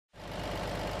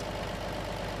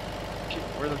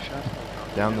Where are those shots coming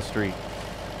from? Down the street.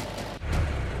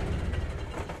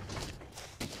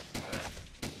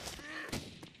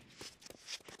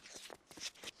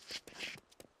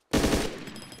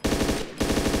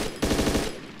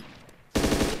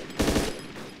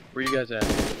 Where you guys at?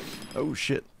 Oh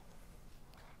shit.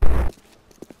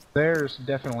 There's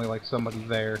definitely like somebody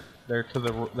there. They're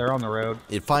on the road.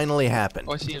 It finally happened.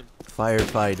 Oh, I see him.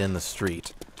 Firefight in the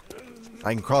street.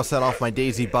 I can cross that off my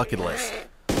DayZ bucket list.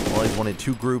 Always wanted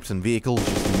 2 groups and vehicles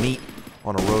just to meet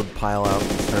on a road pile out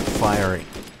and start firing.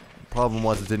 The problem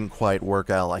was it didn't quite work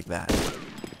out like that.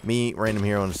 Me, Random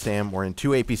Hero, and Sam were in 2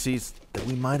 APCs that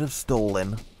we might have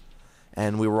stolen.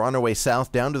 And we were on our way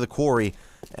south down to the quarry,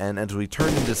 and as we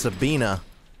turned into Sabina,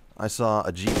 I saw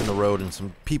a Jeep in the road and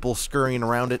some people scurrying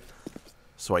around it.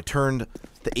 So I turned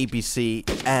the APC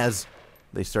as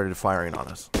they started firing on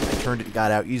us. I turned it,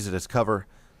 got out, used it as cover,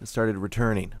 and started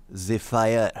returning the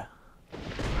fire.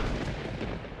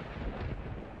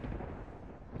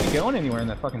 He's going anywhere in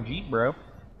that fucking Jeep, bro.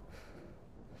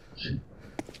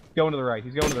 Going to the right.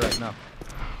 He's going to the right. No.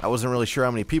 I wasn't really sure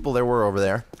how many people there were over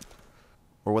there,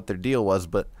 or what their deal was,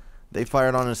 but they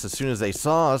fired on us as soon as they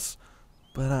saw us,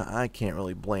 but I can't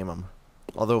really blame them.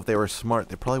 Although if they were smart,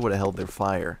 they probably would have held their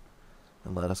fire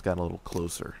and let us get a little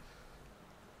closer.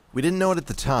 We didn't know it at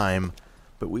the time,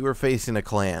 but we were facing a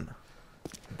clan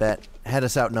that had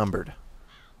us outnumbered.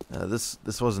 This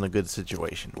wasn't a good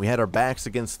situation. We had our backs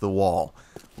against the wall.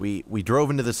 We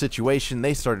drove into the situation,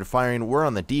 they started firing, we're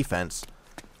on the defense.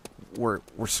 We're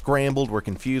scrambled, we're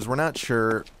confused, we're not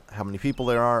sure how many people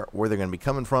there are, where they're going to be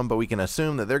coming from, but we can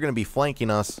assume that they're going to be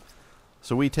flanking us,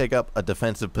 so we take up a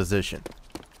defensive position.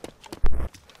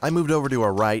 I moved over to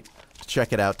our right to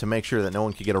check it out to make sure that no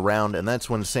one could get around, and that's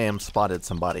when Sam spotted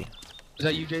somebody. Is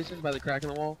that you, Jason, by the crack in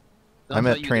the wall? No, I'm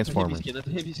that's at not you. Transformers. That's a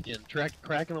hippie skin.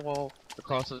 Crack in the wall,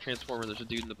 across from the Transformer, there's a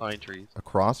dude in the pine trees.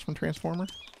 Across from Transformer?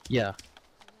 Yeah.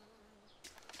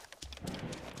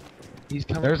 He's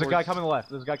coming There's a towards... guy coming left.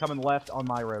 There's a guy coming left on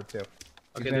my road, too.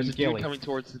 Okay, He's there's in a Gilly. dude coming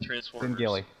towards the Transformers. In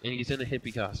Gilly. And he's in a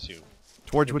hippie costume.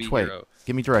 Towards Hippie which way? hero.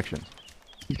 Give me directions.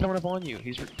 He's coming up on you.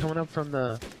 He's coming up from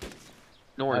the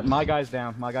north. My guy's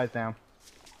down. My guy's down.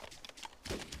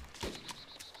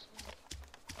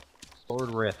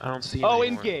 Forward rift. I don't see him Oh,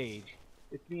 anymore. engage.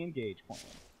 It's the engage clan.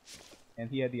 And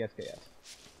he had the SKS.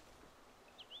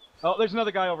 Oh, there's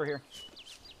another guy over here.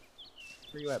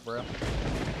 Where you at, bro?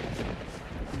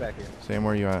 Come back here. Sam,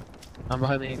 where are you at? I'm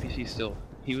behind the APC still.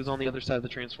 He was on the other side of the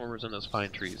Transformers in those pine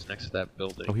trees next to that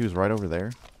building. Oh, he was right over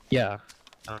there? Yeah.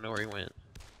 I don't know where he went.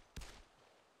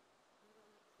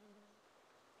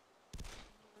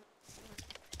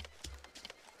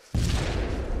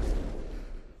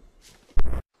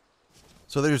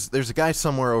 So there's a guy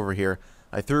somewhere over here.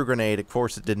 I threw a grenade. Of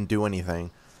course, it didn't do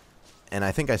anything. And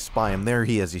I think I spy him. There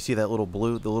he is. You see that little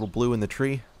blue? The little blue in the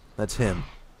tree? That's him.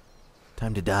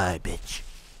 Time to die, bitch.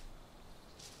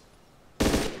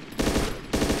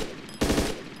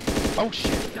 Oh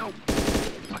shit! No!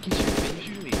 Fucking shoot me!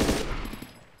 You shoot me!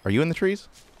 Are you in the trees?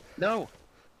 No!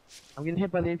 I'm getting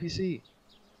hit by the APC.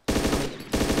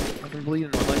 I've been bleeding.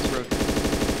 My leg's broken.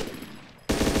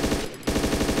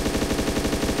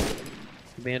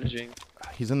 Bandaging.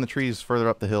 He's in the trees further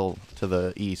up the hill to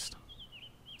the east.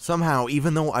 Somehow,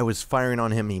 even though I was firing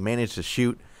on him, he managed to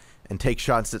shoot and take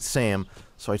shots at Sam,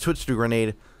 so I switched to a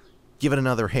grenade, give it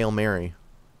another Hail Mary.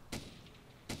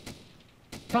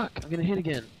 Fuck! I'm getting hit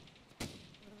again.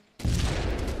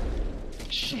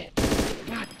 Shit!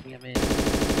 God damn it!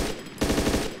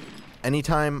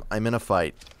 Anytime I'm in a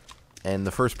fight and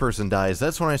the first person dies,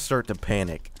 that's when I start to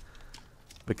panic.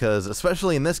 Because,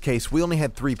 especially in this case, we only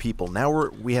had 3 people. Now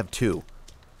we have 2.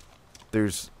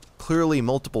 There's clearly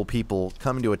multiple people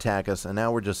coming to attack us, and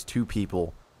now we're just 2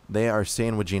 people. They are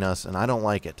sandwiching us, and I don't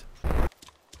like it.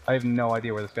 I have no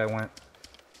idea where this guy went.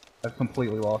 I've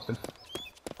completely lost him.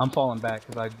 I'm falling back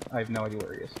because I have no idea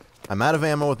where he is. I'm out of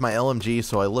ammo with my LMG,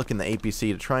 so I look in the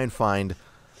APC to try and find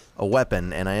a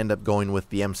weapon, and I end up going with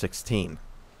the M16.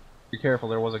 Be careful,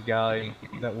 there was a guy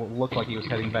that looked like he was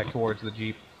heading back towards the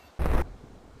Jeep.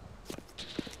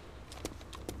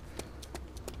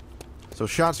 So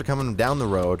shots are coming down the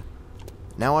road.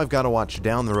 Now I've got to watch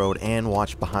down the road and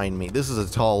watch behind me. This is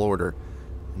a tall order.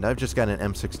 And I've just got an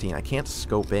M16. I can't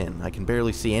scope in. I can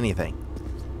barely see anything.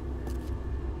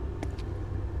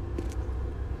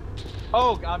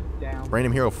 Oh, I'm down.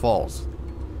 Random Hero falls.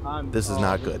 This is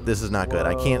not good. This is not good.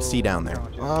 I can't see down there.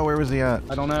 Oh, where was he at?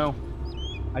 I don't know.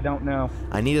 I don't know.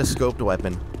 I need a scoped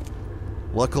weapon.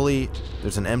 Luckily,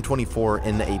 there's an M24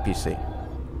 in the APC.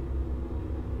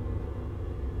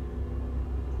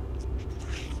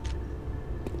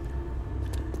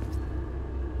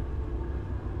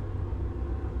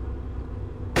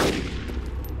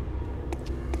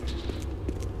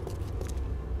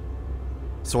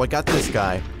 So I got this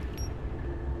guy.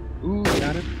 Ooh,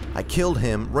 got it. I killed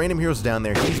him. Random hero's down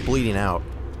there. He's bleeding out.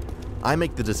 I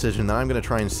make the decision that I'm going to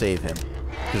try and save him.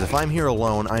 Because if I'm here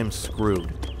alone, I'm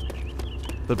screwed.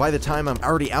 But by the time I'm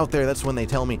already out there, that's when they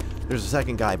tell me there's a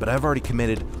second guy. But I've already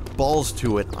committed. Balls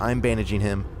to it. I'm bandaging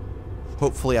him.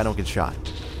 Hopefully I don't get shot.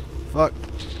 Fuck.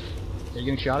 Are you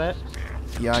getting shot at?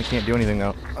 Yeah, I can't do anything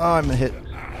though. Oh, I'm hit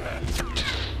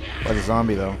by the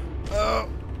zombie though. Oh.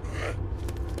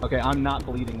 Okay, I'm not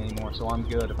bleeding anymore, so I'm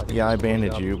good. If I can Yeah, I just bleed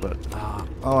bandaged up. you, but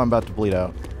oh, I'm about to bleed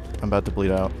out. I'm about to bleed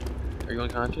out. Are you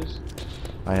unconscious?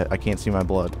 I can't see my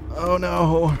blood. Oh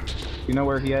no. You know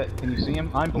where he at? Can you see him?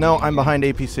 I'm No, bleeding I'm again. behind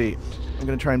APC. I'm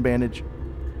gonna try and bandage.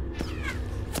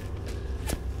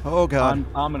 Oh god.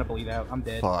 I'm gonna bleed out. I'm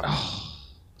dead. Fuck.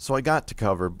 So I got to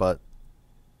cover, but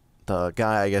the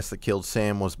guy, I guess, that killed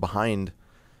Sam was behind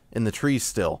in the trees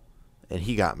still, and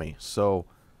he got me. So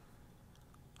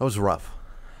that was rough.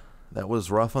 That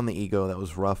was rough on the ego. That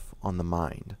was rough on the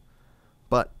mind.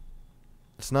 But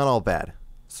it's not all bad.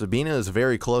 Sabina is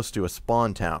very close to a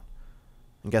spawn town.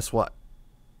 And guess what?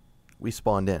 We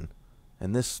spawned in.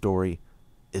 And this story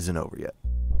isn't over yet.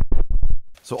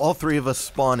 So all three of us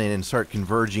spawn in and start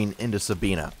converging into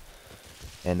Sabina.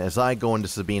 And as I go into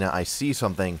Sabina, I see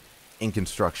something in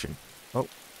construction. Oh,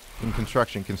 in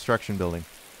construction building.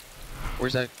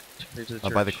 Where's that? Where's the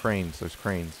church? By the cranes. There's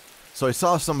cranes. So I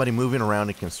saw somebody moving around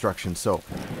in construction, so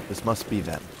this must be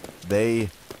them. They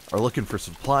are looking for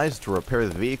supplies to repair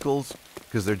the vehicles,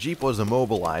 because their Jeep was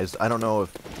immobilized. I don't know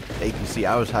if the APC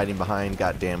I was hiding behind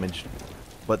got damaged,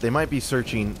 but they might be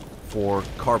searching for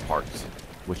car parts,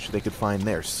 which they could find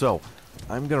there. So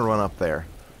I'm going to run up there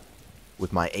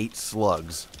with my 8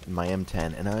 slugs and my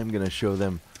M10, and I'm going to show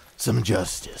them some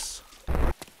justice.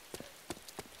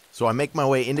 So I make my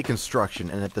way into construction,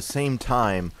 and at the same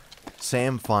time,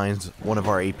 Sam finds one of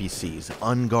our APCs,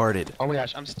 unguarded, Oh my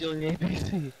gosh, I'm stealing the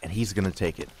APC. and he's gonna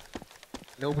take it.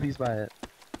 Nobody's by it.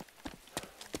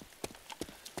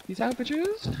 These out,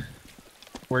 bitches?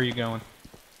 Where are you going?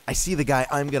 I see the guy,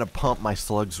 I'm gonna pump my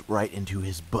slugs right into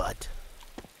his butt.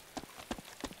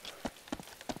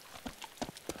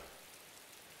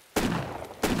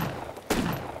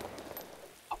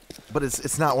 But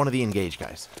it's not one of the engaged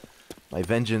guys. My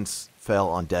vengeance fell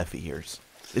on deaf ears.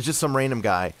 It's just some random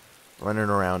guy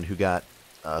running around who got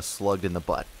slugged in the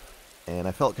butt. And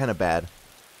I felt kind of bad.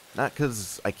 Not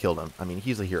because I killed him. I mean,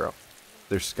 he's a hero.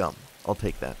 They're scum. I'll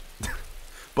take that.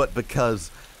 But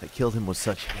because I killed him with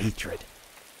such hatred.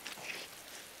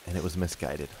 And it was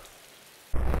misguided.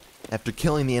 After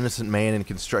killing the innocent man in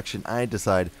construction, I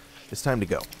decide it's time to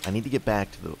go. I need to get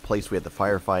back to the place we had the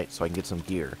firefight so I can get some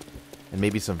gear. And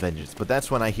maybe some vengeance. But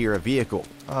that's when I hear a vehicle.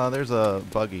 There's a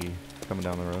buggy coming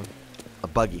down the road. A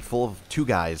buggy full of 2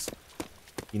 guys.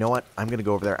 You know what? I'm going to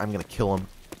go over there. I'm going to kill them.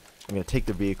 I'm going to take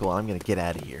the vehicle, and I'm going to get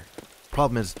out of here.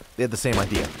 Problem is, they had the same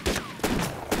idea.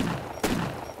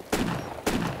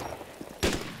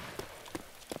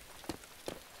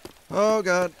 Oh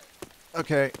god.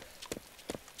 Okay.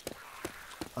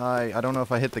 I don't know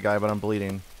if I hit the guy, but I'm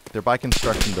bleeding. They're by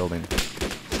construction building.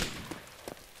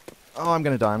 Oh, I'm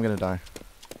gonna die. I'm gonna die.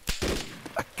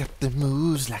 I got them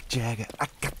moves like Jagger. I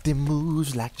got them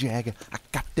moves like Jagger. I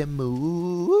got them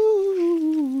moves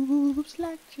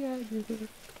like Jagger.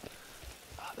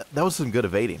 That was some good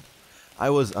evading. I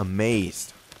was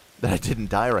amazed that I didn't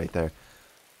die right there.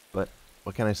 But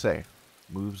what can I say?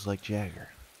 Moves like Jagger.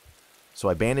 So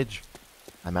I bandage.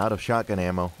 I'm out of shotgun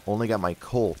ammo. Only got my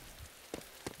Colt.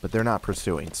 But they're not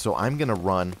pursuing. So I'm going to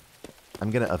run. I'm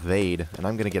going to evade. And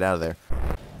I'm going to get out of there.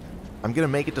 I'm going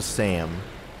to make it to Sam.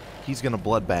 He's going to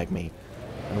blood bag me.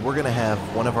 And we're going to have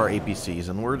one of our APCs.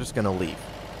 And we're just going to leave.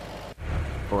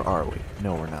 Or are we?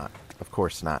 No, we're not. Of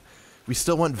course not. We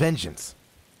still want vengeance.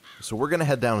 So we're going to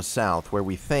head down south where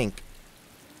we think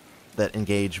that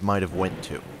Engage might have went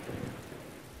to.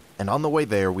 And on the way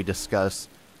there, we discuss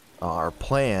our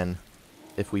plan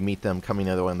if we meet them coming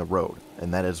the other way on the road.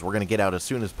 And that is, we're going to get out as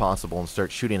soon as possible and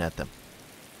start shooting at them.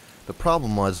 The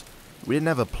problem was, we didn't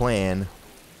have a plan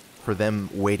for them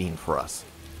waiting for us.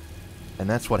 And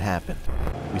that's what happened.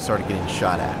 We started getting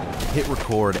shot at. Hit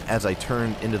record as I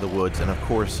turned into the woods and of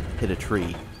course hit a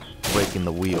tree, breaking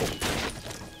the wheel.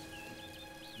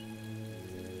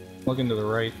 Looking to the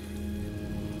right.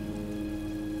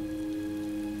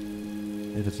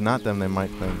 If it's not them, they might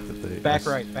think that they... Back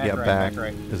right, back yeah, right, back. back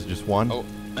right. Is it just one? Oh,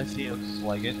 I see him. Looks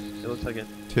like it. It looks like it.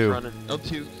 It's 2. running. Oh,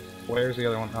 2. Where's the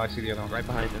other one? Oh, I see the other one. Right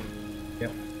behind him.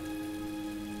 Yep.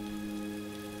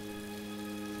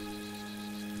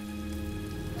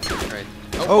 Right.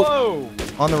 Oh! Whoa!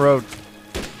 On the road.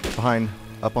 Behind.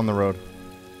 Up on the road.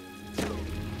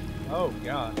 Oh,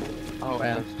 God. Oh,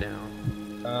 that's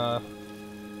down.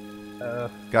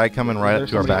 Guy coming right up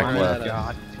there's to our somebody back behind left. us.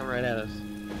 God, come right at us.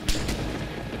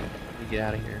 Let me get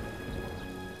out of here.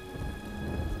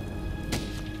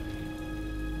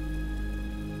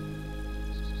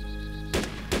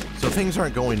 So things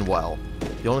aren't going well.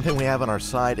 The only thing we have on our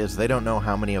side is they don't know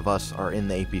how many of us are in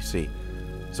the APC.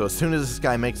 So as soon as this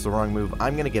guy makes the wrong move,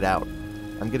 I'm going to get out.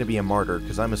 I'm going to be a martyr,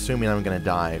 because I'm assuming I'm going to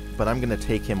die, but I'm going to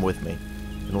take him with me.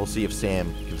 And we'll see if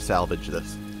Sam can salvage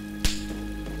this.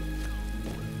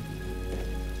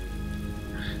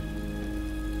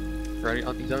 Right,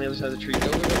 he's on the other side of the tree.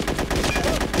 Go, go, go.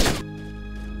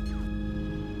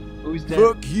 Who's dead?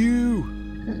 Fuck you!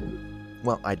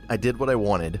 Well, I did what I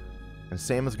wanted, and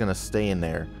Sam is going to stay in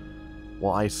there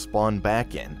while I spawn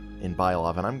back in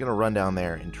Bylov, and I'm going to run down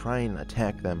there and try and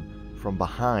attack them from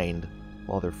behind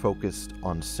while they're focused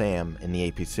on Sam in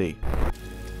the APC.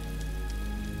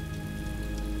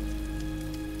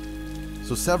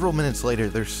 So several minutes later,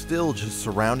 they're still just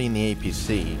surrounding the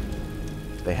APC.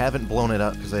 They haven't blown it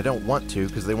up because they don't want to,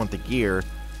 because they want the gear,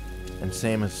 and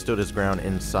Sam has stood his ground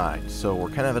inside. So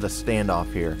we're kind of at a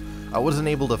standoff here. I wasn't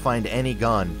able to find any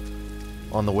gun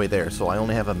on the way there, so I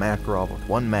only have a Makarov with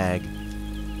one mag,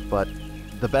 but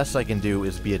the best I can do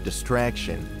is be a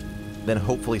distraction. Then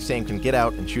hopefully Sam can get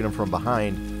out and shoot him from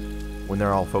behind when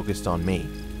they're all focused on me.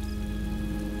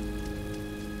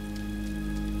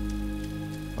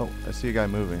 Oh, I see a guy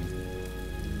moving.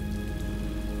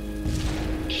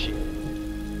 Shit.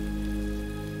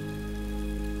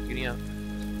 Getting out.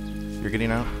 You're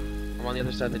getting out? I'm on the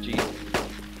other side of the Jeep.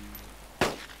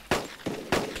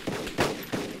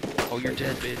 Oh, you're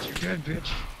dead, bitch. You're dead,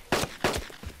 bitch.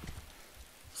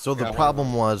 So the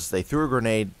problem was they threw a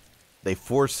grenade, they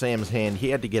forced Sam's hand, he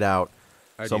had to get out,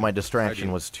 so my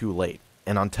distraction was too late.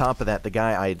 And on top of that, the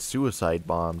guy I had suicide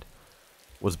bombed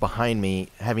was behind me,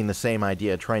 having the same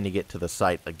idea, trying to get to the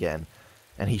site again,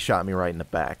 and he shot me right in the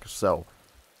back. So,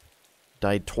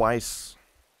 died twice,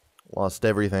 lost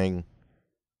everything,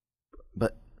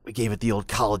 but we gave it the old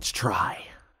college try.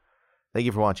 Thank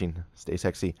you for watching. Stay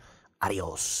sexy.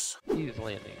 Adios. He's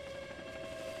landing.